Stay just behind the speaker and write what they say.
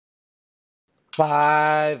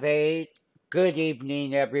658. Good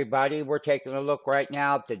evening, everybody. We're taking a look right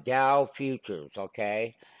now at the Dow futures,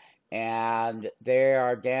 okay? And they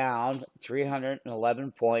are down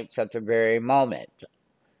 311 points at the very moment.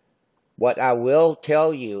 What I will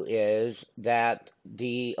tell you is that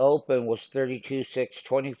the open was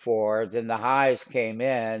 32,624, then the highs came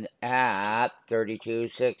in at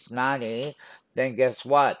 32,690. Then guess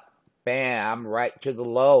what? Bam, right to the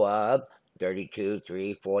low of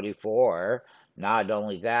 32,344. Not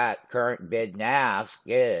only that, current bid ask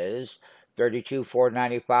is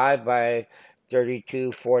 32,495 by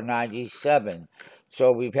 32,497.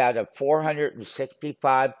 So we've had a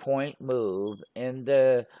 465 point move in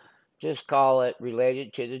the, just call it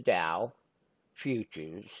related to the Dow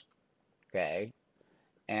futures, okay?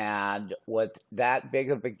 And with that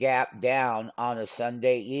big of a gap down on a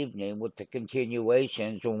Sunday evening with the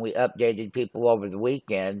continuations when we updated people over the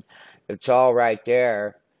weekend, it's all right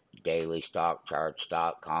there.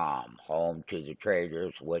 DailyStockCharts.com, home to the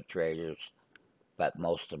traders, wood traders, but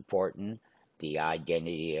most important, the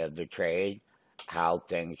identity of the trade, how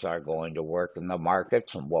things are going to work in the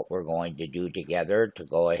markets, and what we're going to do together to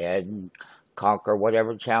go ahead and conquer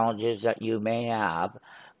whatever challenges that you may have.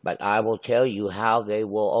 But I will tell you how they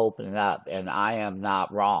will open up, and I am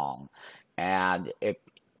not wrong. And if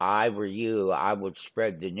I were you, I would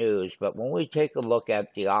spread the news. But when we take a look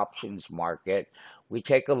at the options market, we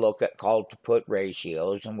take a look at call to put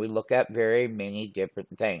ratios, and we look at very many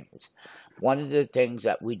different things. One of the things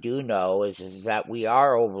that we do know is that we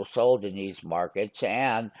are oversold in these markets,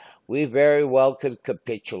 and we very well could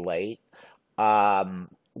capitulate.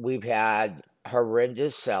 We've had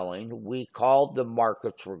horrendous selling. We called the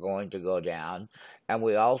markets were going to go down, and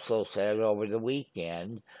we also said over the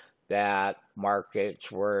weekend that markets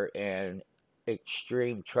were in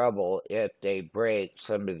extreme trouble if they break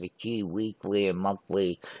some of the key weekly and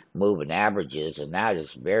monthly moving averages, and that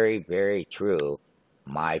is very, very true,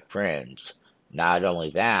 my friends. Not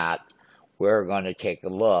only that, we're going to take a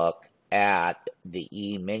look at the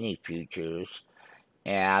E-mini futures,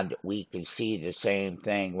 and we can see the same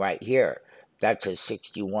thing right here. That's a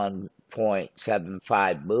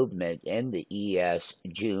 61.75 movement in the ES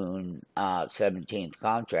June 17th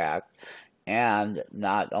contract, and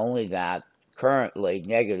not only that, currently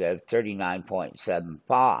negative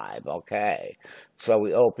 39.75. Okay, so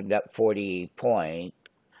we opened up 40 point,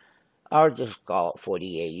 or just call it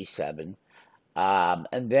 40.87.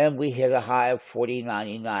 And then we hit a high of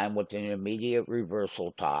 40.99 with an immediate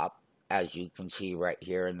reversal top, as you can see right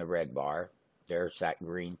here in the red bar. There's that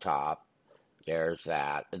green top. There's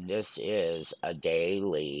that. And this is a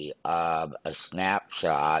daily of a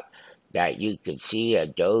snapshot that you can see a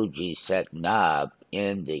doji setting up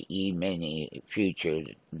in the E-mini futures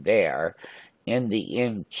there. In the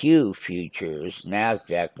NQ futures,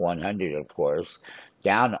 NASDAQ 100, of course,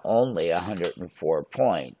 down only 104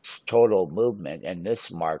 points. Total movement in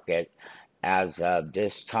this market as of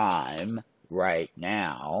this time right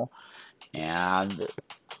now. And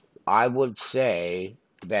I would say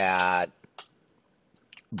that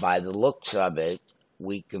by the looks of it,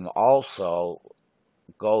 we can also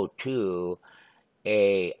go to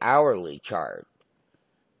a hourly chart,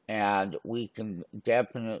 and we can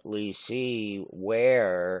definitely see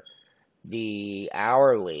where the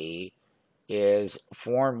hourly is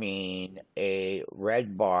forming a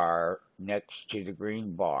red bar next to the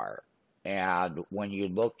green bar. And when you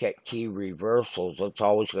look at key reversals, it's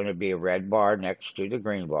always going to be a red bar next to the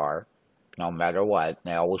green bar, no matter what.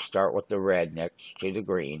 They always start with the red next to the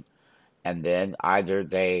green, and then either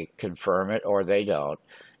they confirm it or they don't.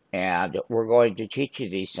 And we're going to teach you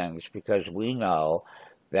these things because we know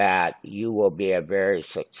that you will be a very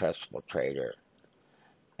successful trader.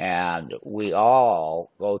 And we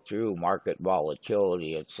all go through market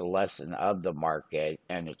volatility. It's a lesson of the market,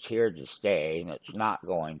 and it's here to stay, and it's not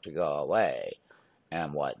going to go away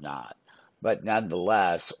and whatnot. But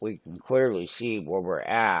nonetheless, we can clearly see where we're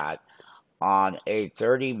at on a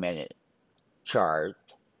 30-minute chart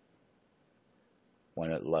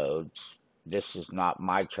when it loads. This is not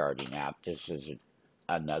my charting app. This is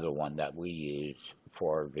another one that we use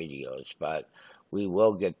for videos, but we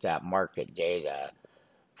will get that market data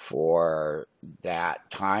for that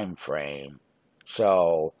time frame.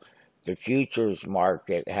 So the futures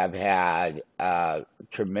market have had a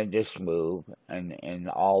tremendous move in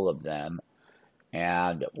all of them,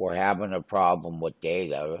 and we're having a problem with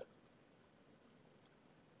data.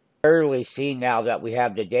 Clearly see now that we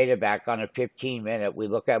have the data back on a 15-minute, we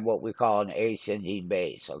look at what we call an ascending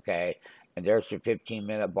base, okay? And there's the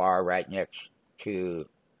 15-minute bar right next to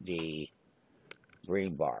the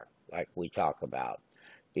green bar, like we talk about.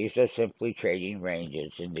 These are simply trading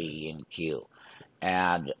ranges in the E and Q.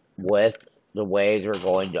 And with the way they're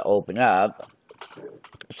going to open up,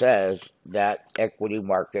 says that equity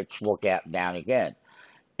markets will gap down again.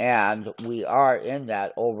 And we are in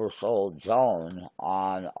that oversold zone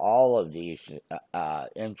on all of these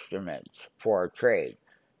instruments for a trade.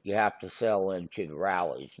 You have to sell into the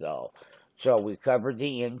rallies, though. So we covered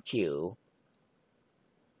the NQ.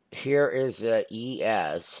 Here is the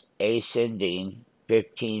ES ascending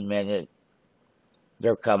 15-minute.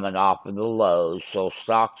 They're coming off of the lows, so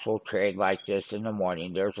stocks will trade like this in the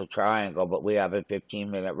morning. There's a triangle, but we have a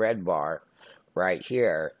 15-minute red bar right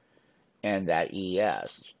here and that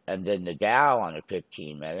ES. And then the Dow on a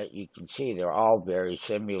 15-minute, you can see they're all very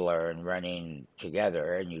similar and running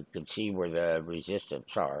together, and you can see where the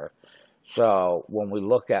resistance are. So when we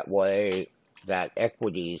look at way that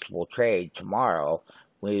equities will trade tomorrow,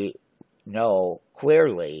 we know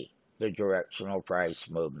clearly the directional price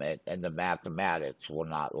movement and the mathematics will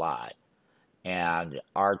not lie. And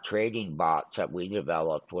our trading bots that we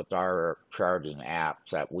developed with our charting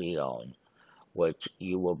apps that we own, which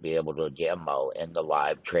you will be able to demo in the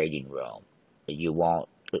live trading room. You won't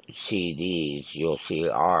see these, you'll see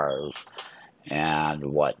ours and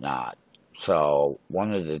whatnot. So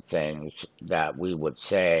one of the things that we would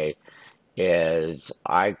say is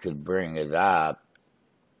I could bring it up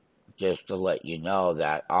just to let you know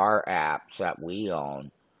that our apps that we own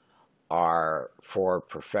are for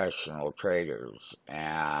professional traders,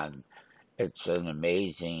 and it's an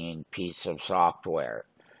amazing piece of software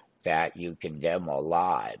that you can demo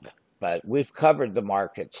live. But we've covered the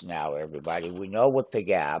markets now, everybody. We know what the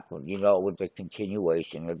gap, you know what the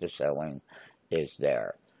continuation of the selling is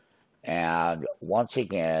there. And once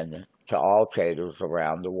again, to all traders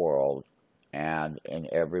around the world, and in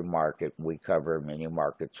every market, we cover many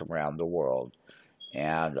markets around the world,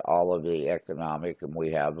 and all of the economic, and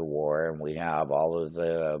we have the war, and we have all of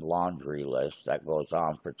the laundry list that goes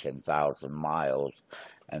on for 10,000 miles,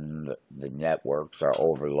 and the networks are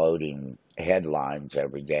overloading headlines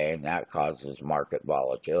every day, and that causes market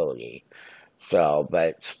volatility. So,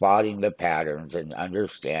 but spotting the patterns and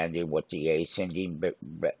understanding what the ascending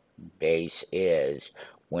base is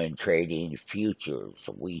when trading futures.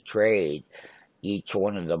 We trade each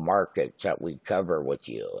one of the markets that we cover with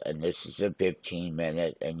you, and this is a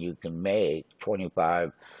 15-minute, and you can make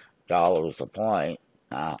 $25 a point.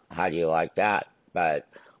 How do you like that? But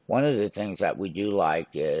one of the things that we do like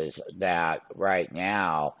is that right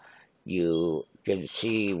now you can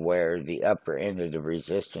see where the upper end of the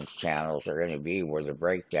resistance channels are going to be, where the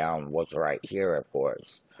breakdown was right here, of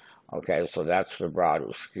course. Okay, so that's the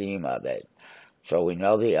broader scheme of it. So we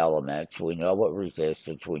know the elements, we know what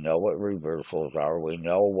resistance, we know what reversals are, we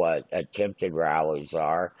know what attempted rallies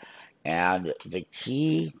are, and the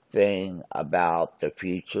key thing about the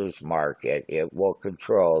futures market, it will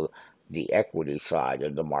control the equity side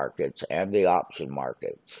of the markets and the option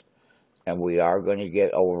markets. And we are going to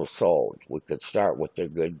get oversold. We could start with a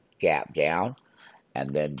good gap down,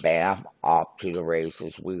 and then bam, off to the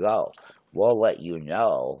races we go. We'll let you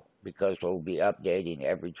know because we'll be updating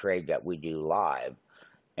every trade that we do live.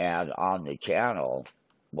 And on the channel,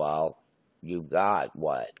 well, you've got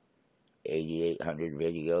what, 8,800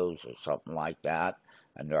 videos or something like that.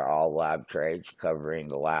 And they're all lab trades covering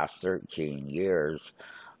the last 13 years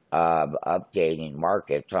of updating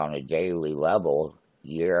markets on a daily level,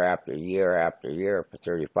 year after year after year for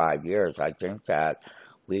 35 years. I think that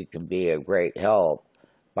we can be a great help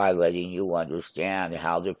by letting you understand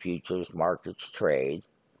how the futures markets trade,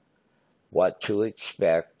 what to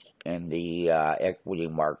expect in the equity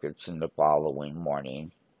markets in the following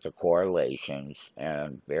morning, the correlations,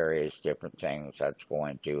 and various different things that's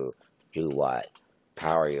going to do what?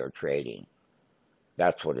 Power your trading.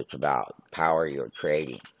 That's what it's about. Power your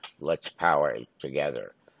trading. Let's power it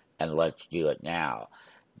together, and let's do it now.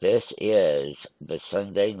 This is the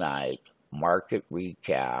Sunday night market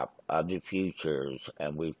recap of the futures,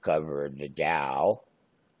 and we've covered the Dow,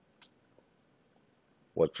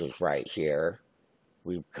 which is right here.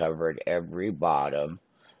 We've covered every bottom.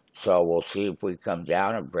 So we'll see if we come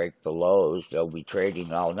down and break the lows. They'll be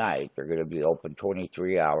trading all night. They're going to be open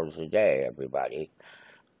 23 hours a day, everybody.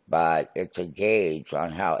 But it's a gauge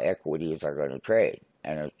on how equities are going to trade.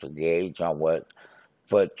 And it's a gauge on what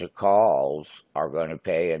put to calls are going to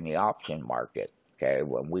pay in the option market. Okay,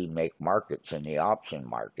 when we make markets in the option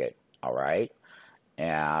market, all right?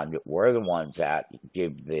 And we're the ones that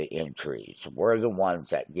give the entries. We're the ones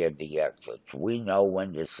that give the exits. We know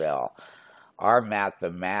when to sell. Our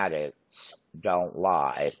mathematics don't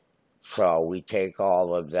lie. So we take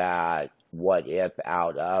all of that what if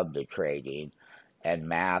out of the trading, and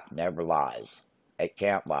math never lies. it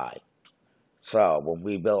can't lie. So when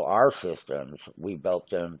we built our systems, we built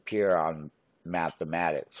them pure on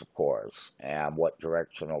mathematics, of course, and what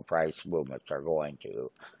directional price movements are going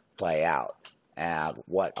to play out, and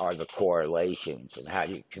what are the correlations, and how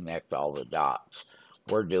do you connect all the dots.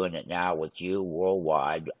 We're doing it now with you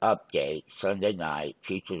worldwide update, Sunday night,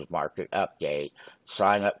 futures market update.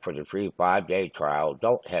 Sign up for the free 5-day trial.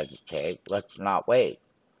 Don't hesitate. Let's not wait.